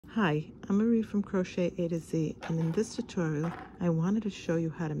Hi, I'm Marie from Crochet A to Z, and in this tutorial I wanted to show you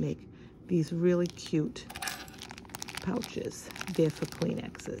how to make these really cute pouches. They're for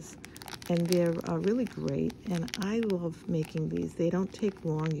Kleenexes, and they're really great, and I love making these. They don't take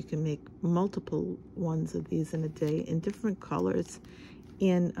long. You can make multiple ones of these in a day in different colors,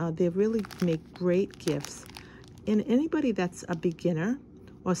 and they really make great gifts. And anybody that's a beginner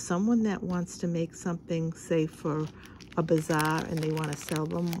or someone that wants to make something, say for a bazaar and they want to sell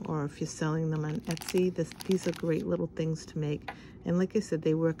them, or if you're selling them on Etsy, these are great little things to make. And like I said,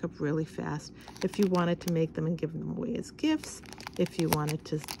 they work up really fast. If you wanted to make them and give them away as gifts, if you wanted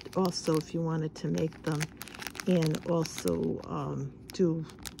to make them and also do,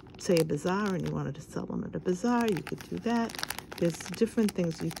 say, a bazaar and you wanted to sell them at a bazaar, you could do that. There's different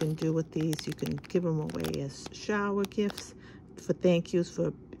things you can do with these. You can give them away as shower gifts, for thank yous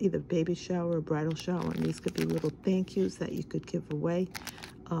for either baby shower or bridal shower, and these could be little thank yous that you could give away.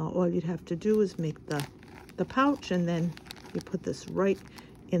 All you'd have to do is make the pouch, and then you put this right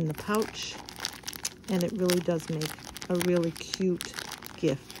in the pouch, and it really does make a really cute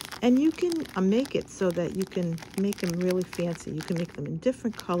gift. And you can make it so that you can make them really fancy. You can make them in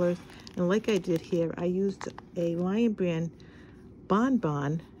different colors, and like I did here, I used a Lion Brand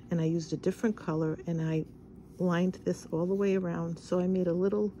bonbon, and I used a different color, and I lined this all the way around. So I made a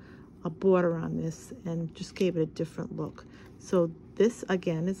border on this and just gave it a different look. So this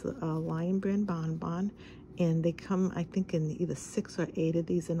again is a Lion Brand bonbon, and they come, I think, in either 6 or 8 of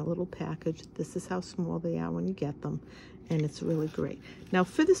these in a little package. This is how small they are when you get them, and it's really great. Now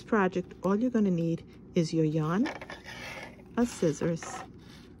for this project, all you're going to need is your yarn, a scissors,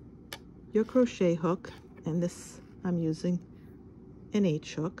 your crochet hook, and this I'm using an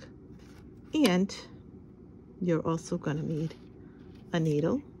H hook, and you're also going to need a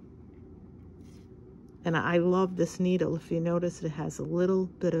needle. And I love this needle. If you notice, it has a little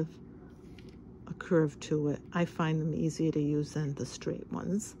bit of a curve to it. I find them easier to use than the straight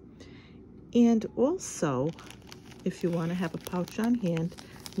ones. And also, if you want to have a pouch on hand,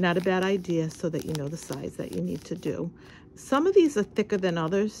 not a bad idea, so that you know the size that you need to do. Some of these are thicker than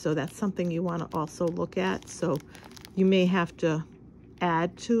others, so that's something you want to also look at. So you may have to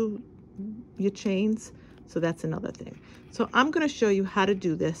add to your chains. So that's another thing. So I'm going to show you how to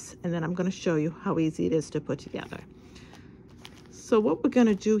do this, and then I'm going to show you how easy it is to put together. So what we're going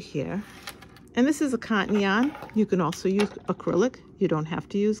to do here, and this is a cotton yarn. You can also use acrylic. You don't have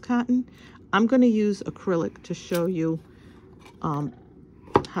to use cotton. I'm going to use acrylic to show you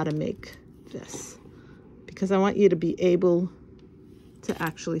how to make this, because I want you to be able to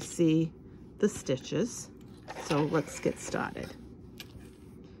actually see the stitches. So let's get started.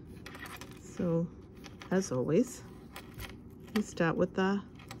 So as always, we start with the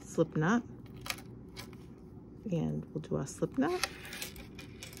slip knot, and we'll do our slip knot,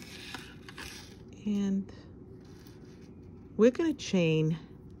 and we're going to chain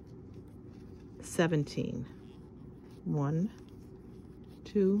 17. 1,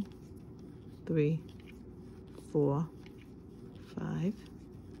 2, 3, 4, 5,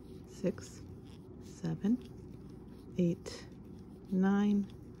 6, 7, 8, 9,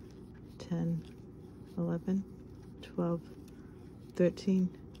 10, 11, 12, 13,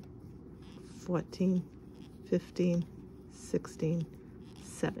 14, 15, 16,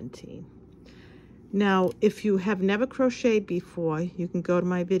 17. Now, if you have never crocheted before, you can go to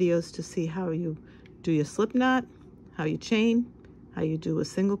my videos to see how you do your slip knot, how you chain, how you do a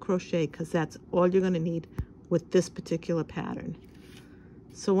single crochet, because that's all you're going to need with this particular pattern.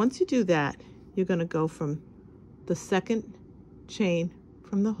 So once you do that, you're going to go from the second chain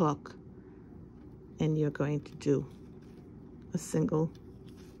from the hook, and you're going to do a single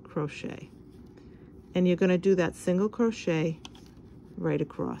crochet, and you're going to do that single crochet right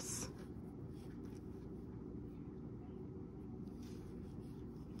across.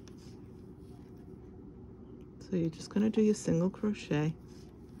 So you're just going to do your single crochet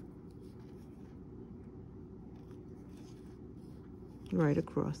right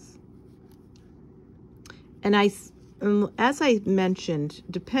across. And as I mentioned,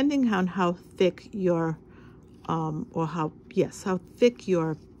 depending on how thick your how thick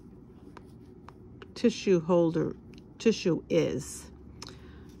your tissue is,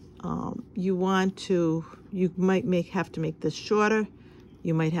 you might have to make this shorter.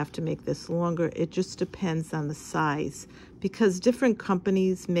 You might have to make this longer. It just depends on the size, because different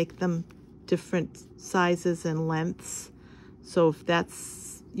companies make them different sizes and lengths. So if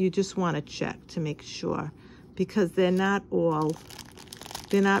that's, you just want to check to make sure, because they're not all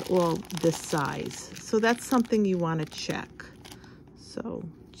this size. So that's something you want to check. So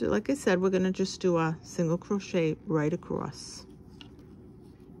like I said, we're going to just do a single crochet right across.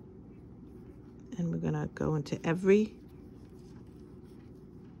 And we're going to go into every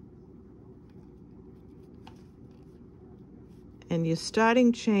and your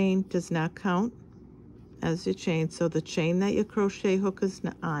starting chain does not count as your chain. So the chain that your crochet hook is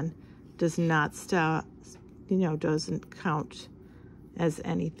on does not start, doesn't count as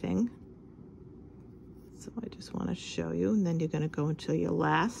anything. So I just want to show you. And then you're going to go until your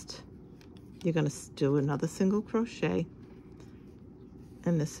last. You're going to do another single crochet.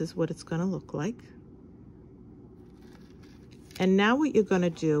 And this is what it's going to look like. And now what you're going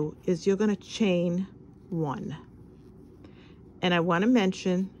to do is you're going to chain one. And I want to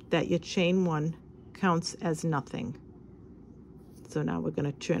mention that your chain one counts as nothing. So now we're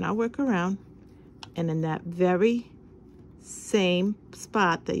going to turn our work around, and in that very same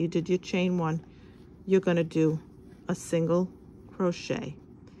spot that you did your chain one, you're going to do a single crochet,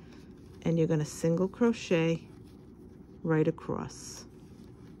 and you're going to single crochet right across.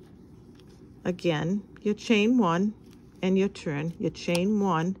 Again, your chain one and your turn. Your chain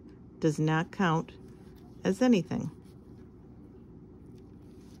one does not count as anything.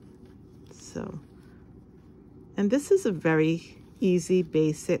 So, and this is a very easy,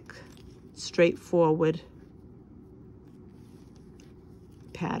 basic, straightforward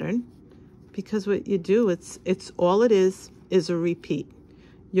pattern, because what you do, it's all it is a repeat.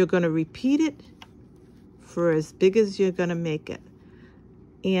 You're going to repeat it for as big as you're going to make it.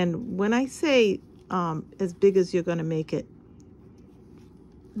 And when I say as big as you're going to make it,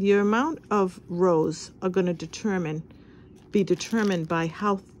 your amount of rows are going to be determined by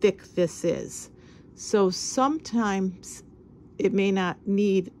how thick this is. So sometimes it may not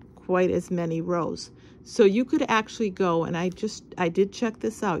need quite as many rows. So you could actually go, and I did check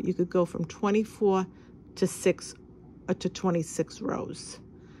this out, you could go from 24 to 26 rows.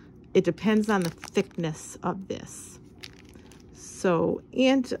 It depends on the thickness of this. So,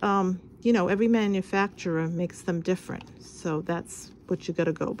 and every manufacturer makes them different. So that's what you got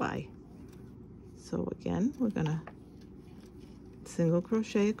to go by. So again, we're gonna single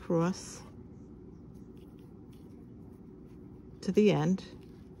crochet across to the end.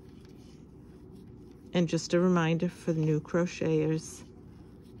 And just a reminder for the new crocheters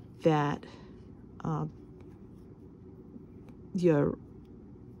that you're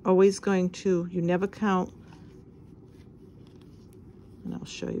always going to, you never count, and I'll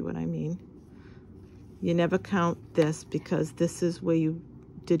show you what I mean. You never count this, because this is where you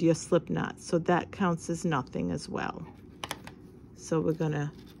did your slip knot. So that counts as nothing as well. So we're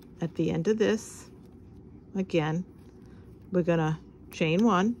gonna, at the end of this, again, we're gonna chain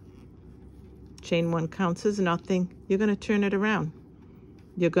one. Chain one counts as nothing. You're gonna turn it around.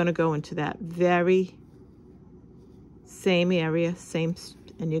 You're gonna go into that very same area,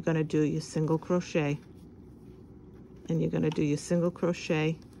 and you're gonna do your single crochet. And you're gonna do your single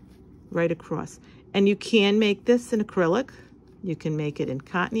crochet right across. And you can make this in acrylic. You can make it in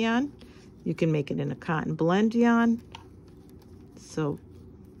cotton yarn. You can make it in a cotton blend yarn. So,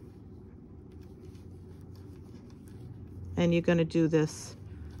 and you're going to do this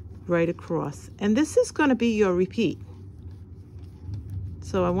right across. And this is going to be your repeat.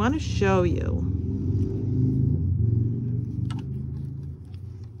 So I want to show you.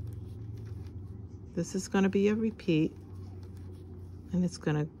 This is going to be a repeat. And it's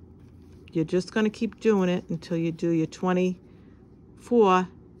going to, you're just going to keep doing it until you do your 24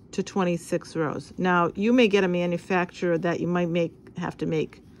 to 26 rows. Now, you may get a manufacturer that you might have to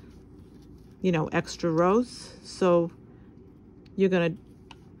make, extra rows. So you're going to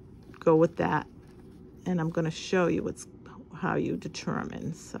go with that. And I'm going to show you how you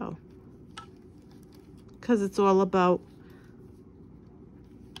determine. So, because it's all about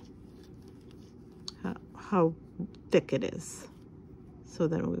how thick it is. So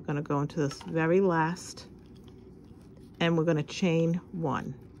then we're going to go into this very last, and we're going to chain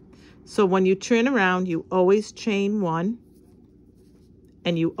one. So when you turn around, you always chain one,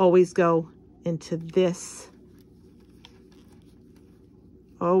 and you always go into this.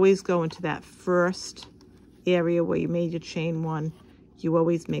 Always go into that first area where you made your chain one. You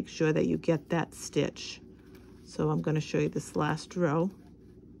always make sure that you get that stitch. So I'm going to show you this last row.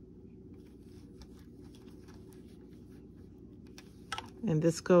 And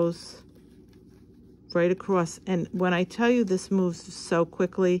this goes right across. And when I tell you this moves so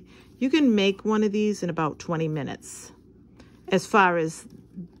quickly, you can make one of these in about 20 minutes as far as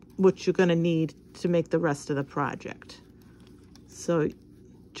what you're going to need to make the rest of the project. So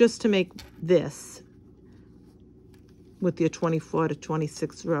just to make this with your 24 to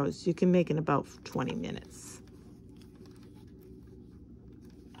 26 rows, you can make in about 20 minutes.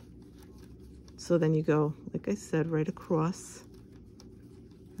 So then you go, like I said, right across.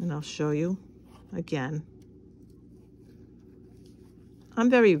 And I'll show you again. I'm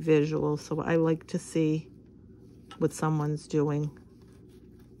very visual, so I like to see what someone's doing.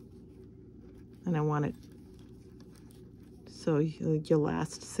 And I want it, so your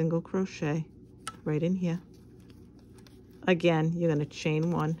last single crochet right in here. Again, you're going to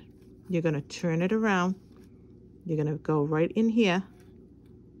chain one. You're going to turn it around. You're going to go right in here.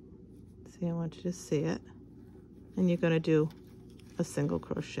 See, I want you to see it. And you're going to do a single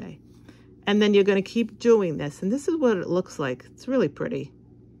crochet. And then you're going to keep doing this. And this is what it looks like. It's really pretty.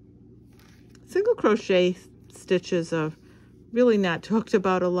 Single crochet stitches are really not talked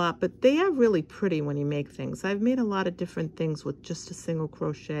about a lot, but they are really pretty when you make things. I've made a lot of different things with just a single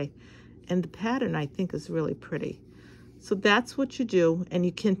crochet. And the pattern, I think, is really pretty. So that's what you do. And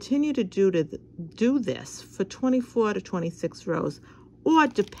you continue to do this for 24 to 26 rows, or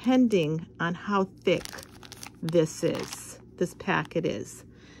depending on how thick this packet is.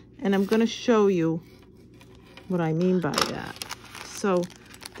 And I'm going to show you what I mean by that. So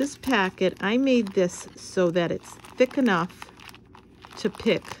this packet, I made this so that it's thick enough to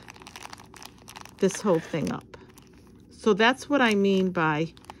pick this whole thing up. So that's what I mean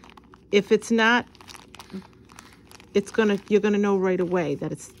by, if it's not, you're gonna know right away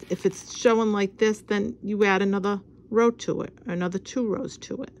that if it's showing like this, then you add another row to it, or another 2 rows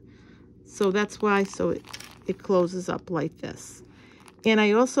to it. So that's why, so it closes up like this. And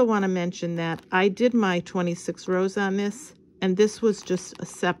I also want to mention that I did my 26 rows on this, and this was just a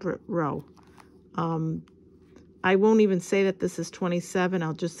separate row. I won't even say that this is 27.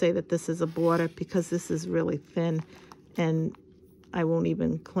 I'll just say that this is a border, because this is really thin, and I won't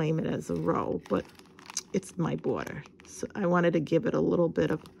even claim it as a row, but it's my border. So I wanted to give it a little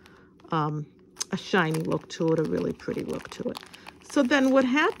bit of a shiny look to it, a really pretty look to it. So then what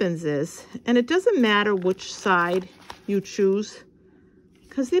happens is, and it doesn't matter which side you choose,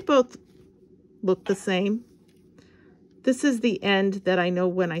 because they both look the same. This is the end that I know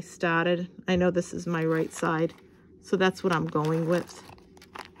when I started. I know this is my right side, so that's what I'm going with.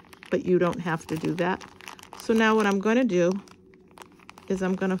 But you don't have to do that. So now what I'm going to do is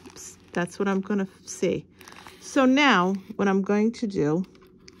that's what I'm going to see. So now what I'm going to do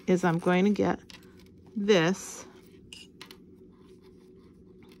is I'm going to get this,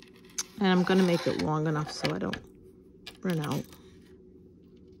 and I'm going to make it long enough so I don't run out.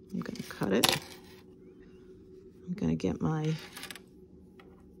 I'm going to cut it. I'm going to get my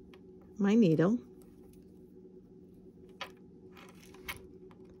needle,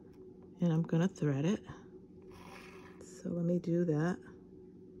 and I'm going to thread it. So let me do that.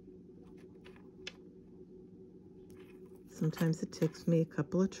 Sometimes it takes me a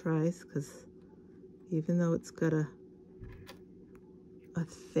couple of tries, because even though it's got a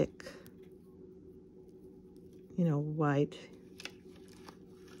thick, wide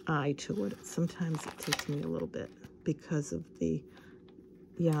eye to it, sometimes it takes me a little bit because of the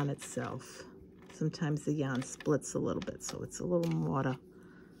yarn itself. Sometimes the yarn splits a little bit, so it's a little mortar.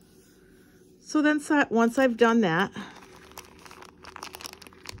 So then once I've done that,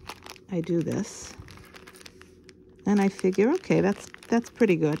 I do this, and I figure, okay, that's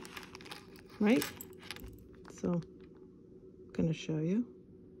pretty good, right? So I'm going to show you.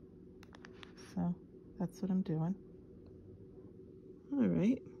 So that's what I'm doing. All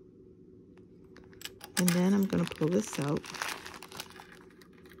right. And then I'm going to pull this out.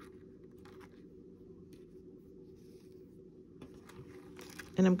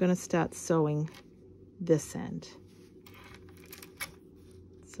 And I'm going to start sewing this end.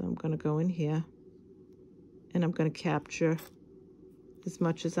 So I'm going to go in here, and I'm going to capture as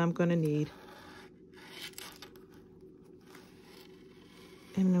much as I'm going to need.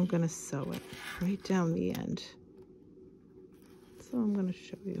 And I'm going to sew it right down the end. So I'm going to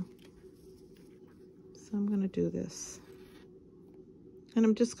show you. So I'm going to do this. And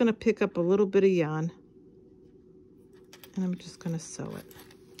I'm just going to pick up a little bit of yarn, and I'm just going to sew it.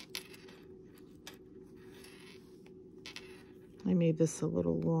 I made this a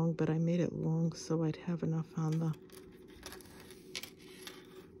little long, but I made it long so I'd have enough on the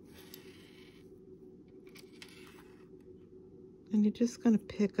and you're just going to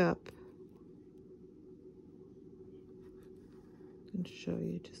pick up and show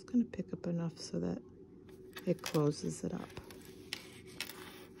you, just going to pick up enough so that it closes it up.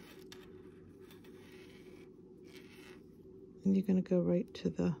 And you're going to go right to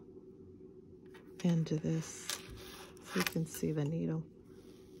the end of this so you can see the needle.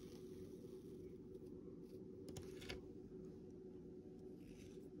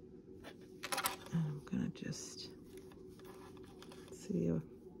 And I'm going to just see,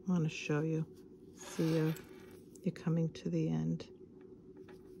 I want to show you, see you're coming to the end.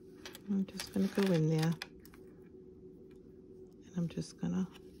 I'm just going to go in there, and I'm just going to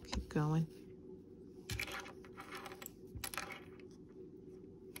keep going.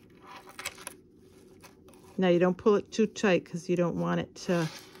 Now you don't pull it too tight because you don't want it to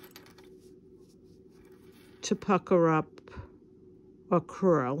pucker up or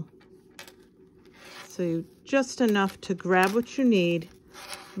curl. So you just enough to grab what you need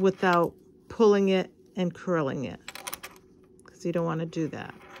without pulling it and curling it, because you don't want to do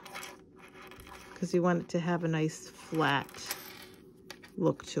that, because you want it to have a nice flat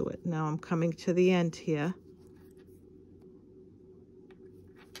look to it. Now I'm coming to the end here,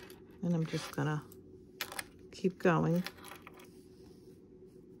 and I'm just gonna keep going.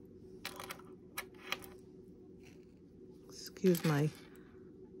 Excuse my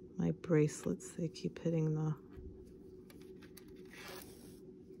bracelets, they keep hitting the,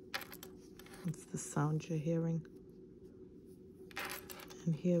 it's the sound you're hearing.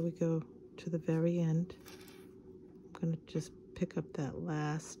 And here we go to the very end. I'm gonna just pick up that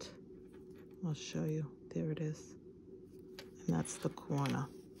last, I'll show you, there it is. And that's the corner.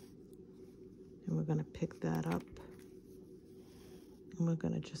 And we're gonna pick that up, and we're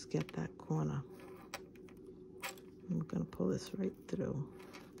gonna just get that corner. And we're gonna pull this right through.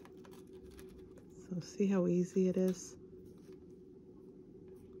 So see how easy it is?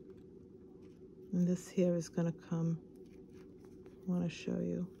 And this here is gonna come, I wanna show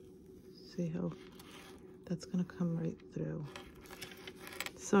you. See how that's gonna come right through.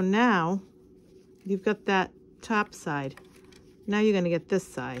 So now you've got that top side. Now you're gonna get this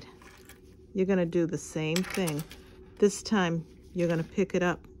side. You're gonna do the same thing. This time you're gonna pick it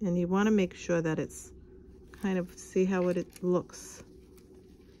up, and you wanna make sure that it's kind of, see how it looks.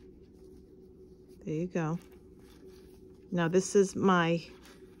 There you go. Now this is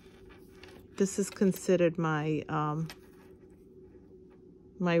considered my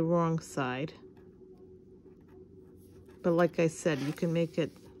my wrong side. But like I said, you can make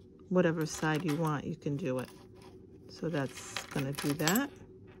it whatever side you want, you can do it. So that's gonna do that.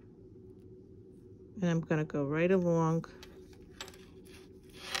 And I'm gonna go right along.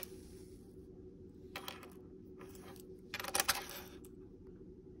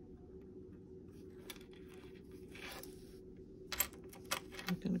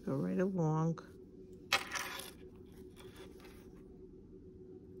 I'm gonna go right along.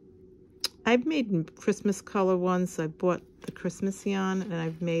 I've made Christmas color ones, so I bought the Christmas yarn, and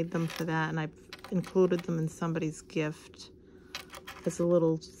I've made them for that, and I've included them in somebody's gift as a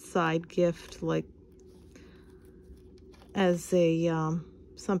little side gift, like as a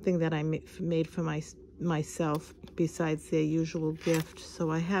something that I made for myself besides their usual gift.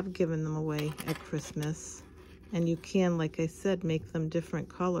 So I have given them away at Christmas, and you can, like I said, make them different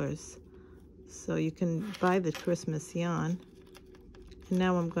colors. So you can buy the Christmas yarn. And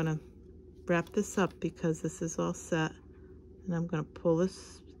now I'm gonna wrap this up because this is all set, and I'm gonna pull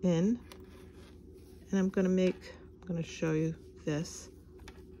this in, and I'm gonna show you this.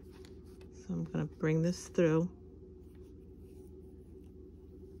 So I'm gonna bring this through.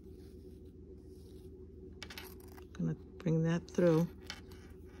 I'm gonna bring that through,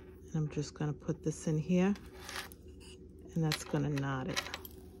 and I'm just gonna put this in here, and that's gonna knot it.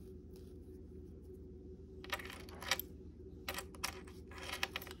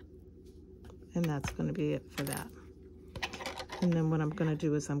 And that's going to be it for that. And then what I'm going to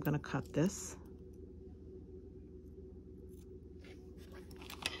do is I'm going to cut this.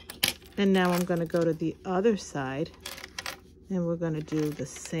 And now I'm going to go to the other side, and we're going to do the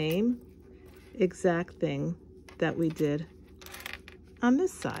same exact thing that we did on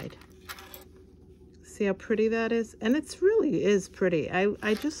this side. See how pretty that is? And it's really is pretty.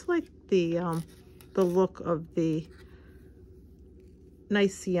 I just like the look of the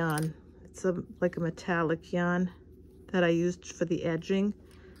nice yarn. It's like a metallic yarn that I used for the edging,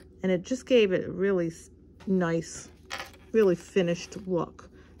 and it just gave it a really nice, really finished look.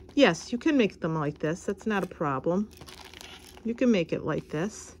 Yes, you can make them like this. That's not a problem. You can make it like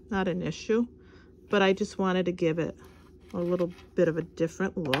this, not an issue. But I just wanted to give it a little bit of a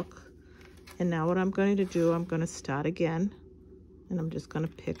different look. And now what I'm going to do, I'm going to start again, and I'm just going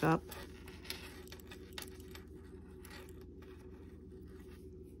to pick up.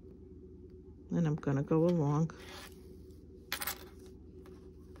 And I'm going to go along.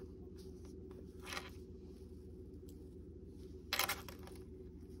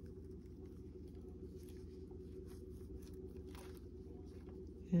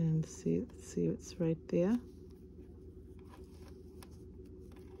 And see it's right there.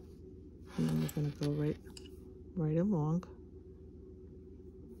 And then we're going to go right along.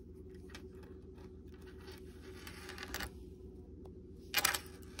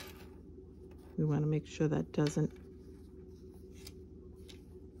 We want to make sure that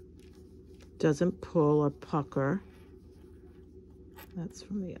doesn't pull or pucker. That's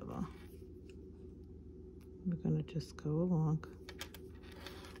from the other. We're going to just go along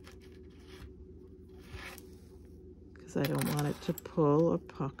because I don't want it to pull or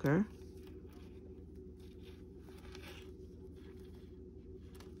pucker.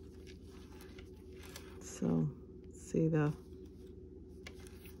 So see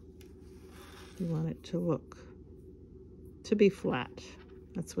you want it to be flat.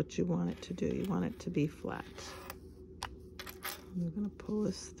 That's what you want it to do. You want it to be flat. I'm going to pull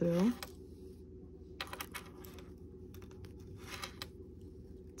this through.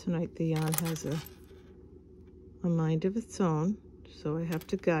 Tonight the yarn has a mind of its own, so I have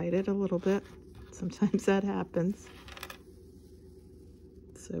to guide it a little bit. Sometimes that happens.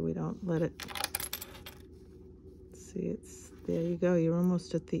 So we don't let it, see, there you go. You're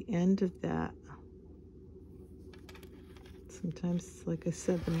almost at the end of that. Sometimes, like I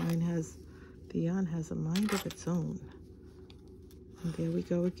said, the yarn has a mind of its own. And there we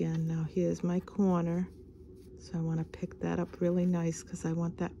go again. Now here's my corner. So I want to pick that up really nice because I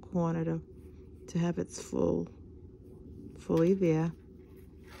want that corner to have its fully there.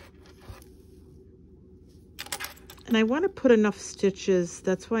 And I want to put enough stitches.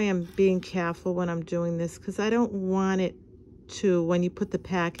 That's why I'm being careful when I'm doing this, because I don't want it to, when you put the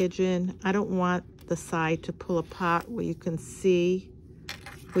package in, I don't want the side to pull apart where you can see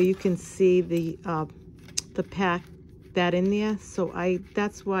the pack that in there. So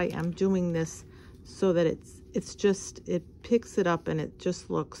that's why I'm doing this, so that it picks it up and it just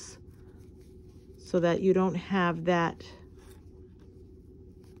looks, so that you don't have that,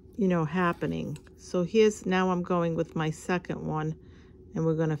 happening. So now I'm going with my second one, and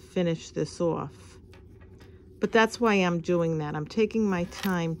we're going to finish this off. But that's why I'm doing that. I'm taking my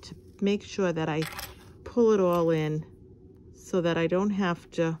time to make sure that I pull it all in so that I don't have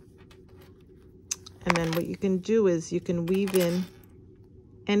to. And then what you can do is you can weave in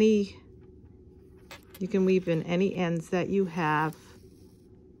any ends that you have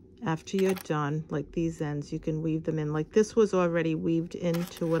after you're done. Like these ends, you can weave them in. Like this was already weaved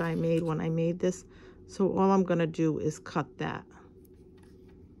into what I made when I made this. So all I'm going to do is cut that.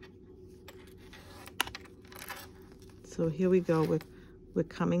 So here we go. We're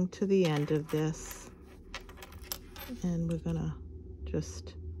coming to the end of this. And we're going to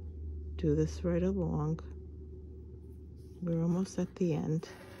just do this right along. We're almost at the end.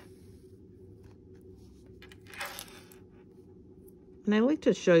 And I like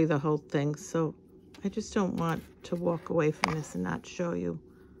to show you the whole thing, so I just don't want to walk away from this and not show you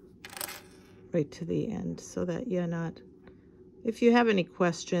right to the end, so that you're not, if you have any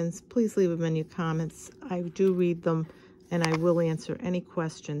questions, please leave them in your comments. I do read them, and I will answer any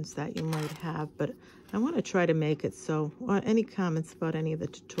questions that you might have, but I want to try to make it so, or any comments about any of the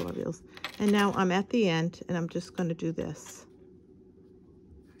tutorials. And now I'm at the end, and I'm just going to do this.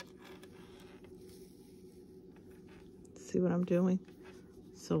 See what I'm doing?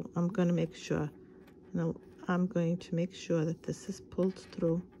 So I'm going to make sure, that this is pulled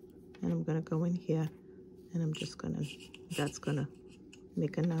through, and I'm going to go in here, and I'm just going to, that's going to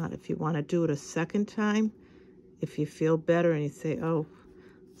make a knot. If you want to do it a second time, if you feel better and you say, oh,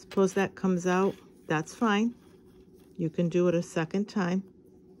 suppose that comes out, that's fine. You can do it a second time,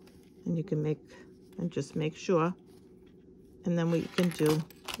 and you can just make sure. And then what you can do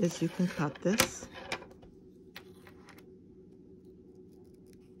is you can cut this.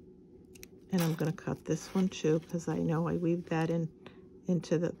 And I'm going to cut this one too, because I know I weaved that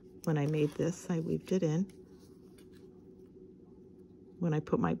when I made this, I weaved it in. When I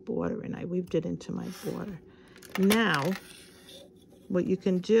put my border in, I weaved it into my border. Now, what you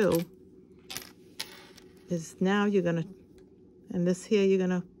can do is now you're going to, and this here you're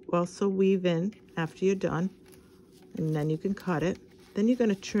going to also weave in after you're done, and then you can cut it. Then you're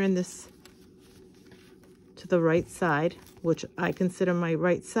going to turn this to the right side, which I consider my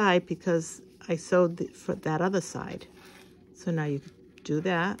right side because I sewed for that other side. So now you do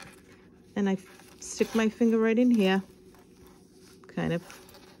that, and I stick my finger right in here, kind of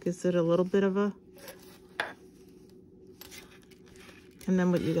gives it a little bit of a, and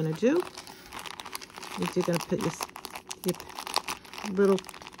then what you're going to do is you're going to put your little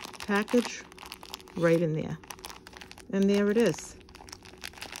package right in there, and there it is.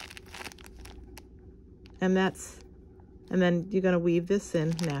 And then you're going to weave this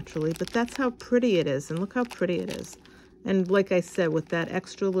in naturally, but that's how pretty it is, and look how pretty it is. And like I said, with that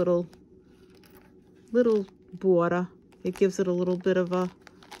extra little border, it gives it a little bit of a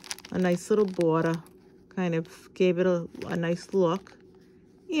nice little border, kind of gave it a nice look.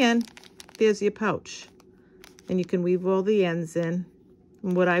 And there's your pouch. And you can weave all the ends in.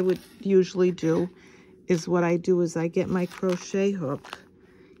 And what I would usually do is I get my crochet hook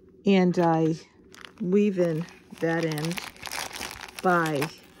and I weave in that end by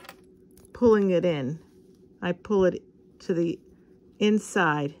pulling it in. I pull it to the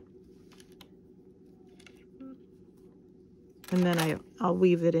inside, and then I'll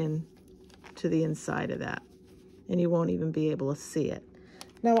weave it in to the inside of that, and you won't even be able to see it.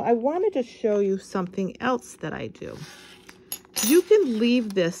 Now I wanted to show you something else that I do. You can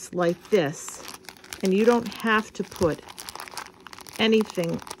leave this like this, and you don't have to put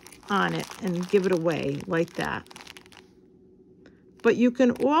anything on it and give it away like that. But you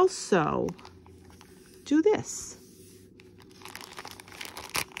can also do this.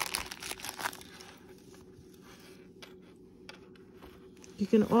 You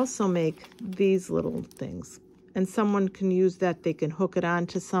can also make these little things, and someone can use that. They can hook it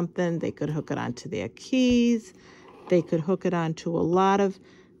onto something. They could hook it onto their keys. They could hook it onto a lot of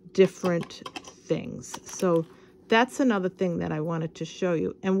different things. So that's another thing that I wanted to show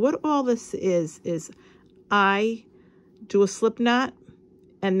you. And what all this is I do a slip knot,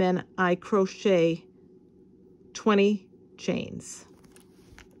 and then I crochet 20 chains.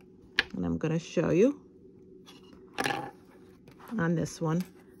 And I'm going to show you on this one.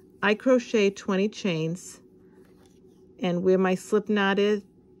 I crochet 20 chains, and where my slip knot is,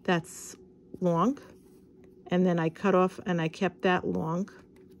 that's long. And then I cut off, and I kept that long.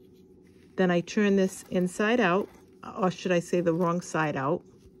 Then I turn this inside out, or should I say the wrong side out.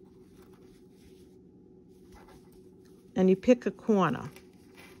 And you pick a corner.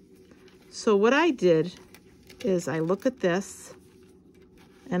 So what I did is I look at this,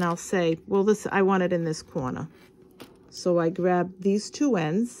 and I'll say, well, I want it in this corner. So I grab these two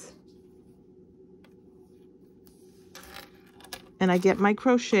ends, and I get my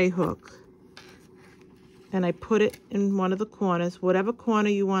crochet hook, and I put it in one of the corners, whatever corner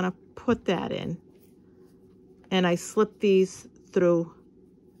you want to put that in, and I slip these through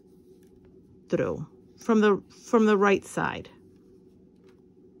from the right side.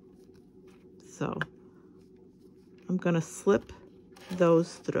 So I'm going to slip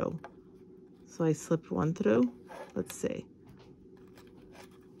those through. So I slipped one through. Let's see.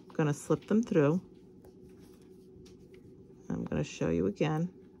 I'm going to slip them through. I'm going to show you again.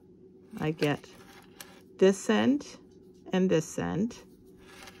 I get this end and this end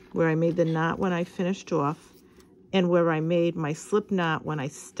where I made the knot when I finished off, and where I made my slip knot when I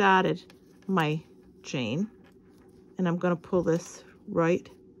started my chain. And I'm going to pull this right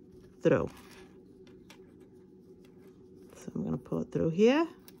through. So I'm going to pull it through here,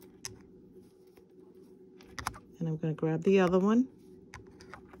 and I'm going to grab the other one,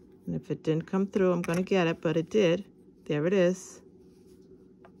 and if it didn't come through, I'm going to get it, but it did. There it is.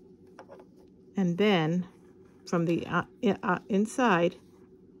 And then from the inside,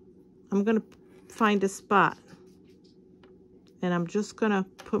 I'm going to find a spot, and I'm just going to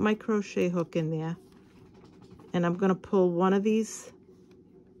put my crochet hook in there, and I'm going to pull one of these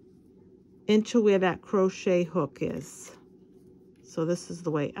into where that crochet hook is. So this is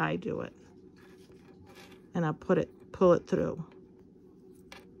the way I do it. And I'll pull it through.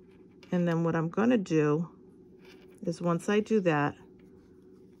 And then what I'm going to do is, once I do that,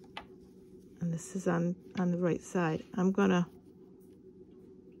 and this is on the right side, I'm going to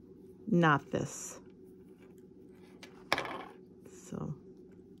knot this. So,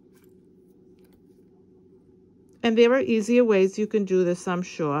 and there are easier ways you can do this, I'm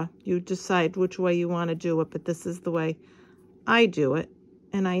sure. You decide which way you want to do it, but this is the way I do it.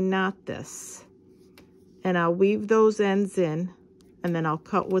 And I knot this, and I'll weave those ends in, and then I'll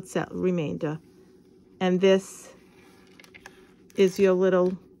cut what's that remainder. And this is your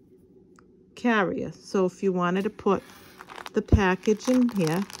little carrier. So if you wanted to put the package in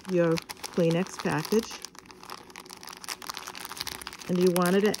here, your Kleenex package, and you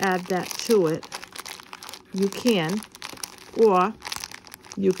wanted to add that to it, you can, or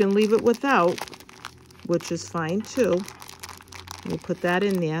you can leave it without, which is fine too. You put that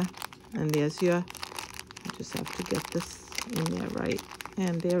in there, and there's your, you just have to get this in there right,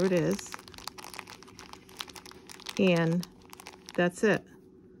 and there it is, and that's it.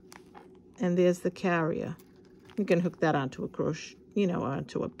 And there's the carrier. You can hook that onto a crochet,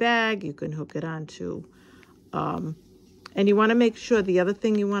 onto a bag. You can hook it onto, and you want to make sure, the other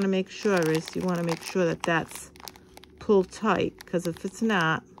thing you want to make sure is, you want to make sure that that's pulled tight, because if it's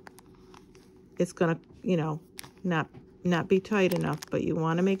not, it's going to, not be tight enough, but you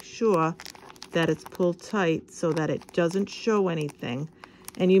want to make sure that it's pulled tight so that it doesn't show anything.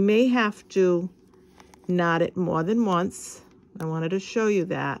 And you may have to knot it more than once. I wanted to show you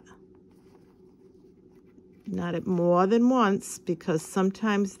that. Not at more than once, because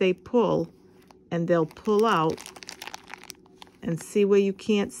sometimes they pull and they'll pull out. And see where you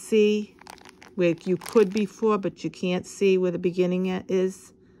can't see, where you could before, but you can't see where the beginning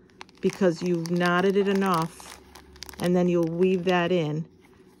is, because you've knotted it enough, and then you'll weave that in.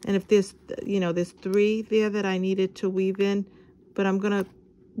 And if there's, there's 3 there that I needed to weave in, but I'm gonna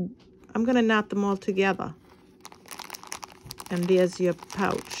knot them all together. And there's your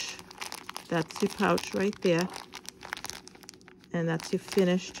pouch. That's your pouch right there. And that's your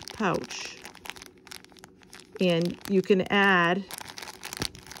finished pouch. And you can add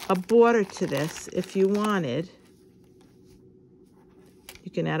a border to this if you wanted. You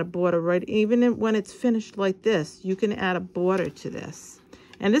can add a border right, even when it's finished like this, you can add a border to this.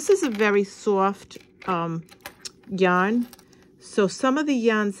 And this is a very soft yarn. So some of the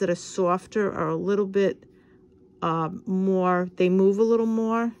yarns that are softer are a little bit more, they move a little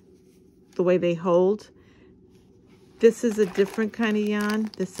more, the way they hold. This is a different kind of yarn.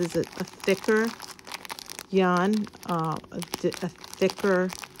 This is a thicker yarn, a thicker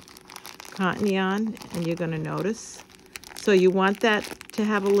cotton yarn, and you're going to notice. So you want that to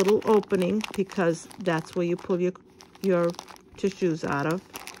have a little opening, because that's where you pull your tissues out of.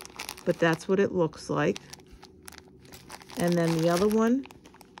 But that's what it looks like. And then the other one,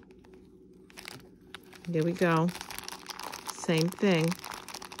 there we go. Same thing.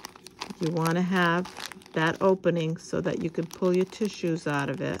 You want to have that opening so that you can pull your tissues out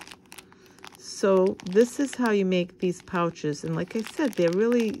of it. So this is how you make these pouches. And like I said, they're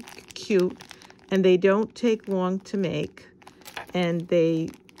really cute, and they don't take long to make. And they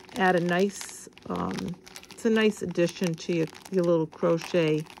add a nice, it's a nice addition to your little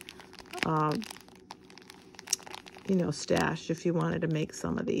crochet, stash, if you wanted to make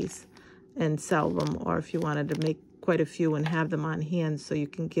some of these and sell them, or if you wanted to make quite a few and have them on hand so you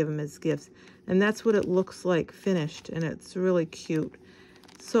can give them as gifts. And that's what it looks like finished, and it's really cute.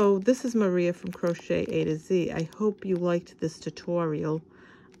 So this is Maria from Crochet A to Z. I hope you liked this tutorial.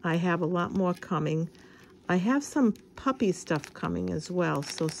 I have a lot more coming. I have some puppy stuff coming as well,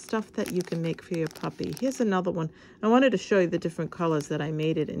 so stuff that you can make for your puppy. Here's another one. I wanted to show you the different colors that I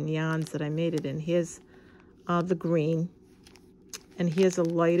made it in, yarns that I made it in. Here's the green, and here's a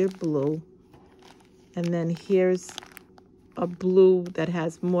lighter blue, and then here's a blue that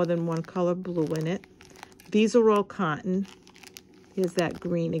has more than one color blue in it. These are all cotton. Here's that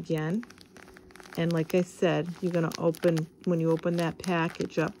green again. And like I said, you're going to open, when you open that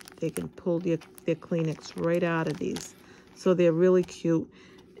package up, they can pull their Kleenex right out of these. So they're really cute.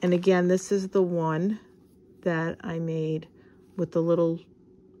 And again, this is the one that I made with the little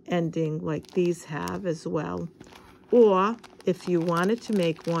ending like these have as well. Or if you wanted to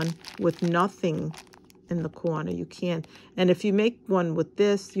make one with nothing in the corner, you can. And if you make one with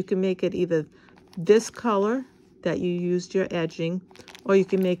this, you can make it either this color that you used your edging, or you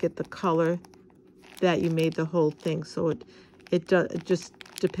can make it the color that you made the whole thing. So it just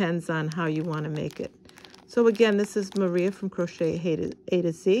depends on how you want to make it. So again, this is Maria from Crochet A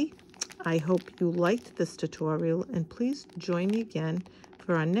to Z. I hope you liked this tutorial, and please join me again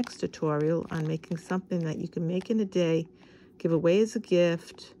for our next tutorial on making something that you can make in a day, give away as a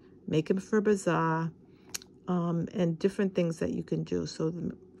gift, make them for a bazaar, and different things that you can do. So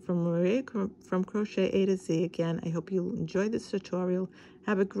from Maria from Crochet A to Z, again, I hope you enjoyed this tutorial.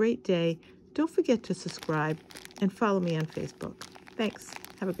 Have a great day. Don't forget to subscribe and follow me on Facebook. Thanks.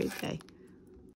 Have a great day.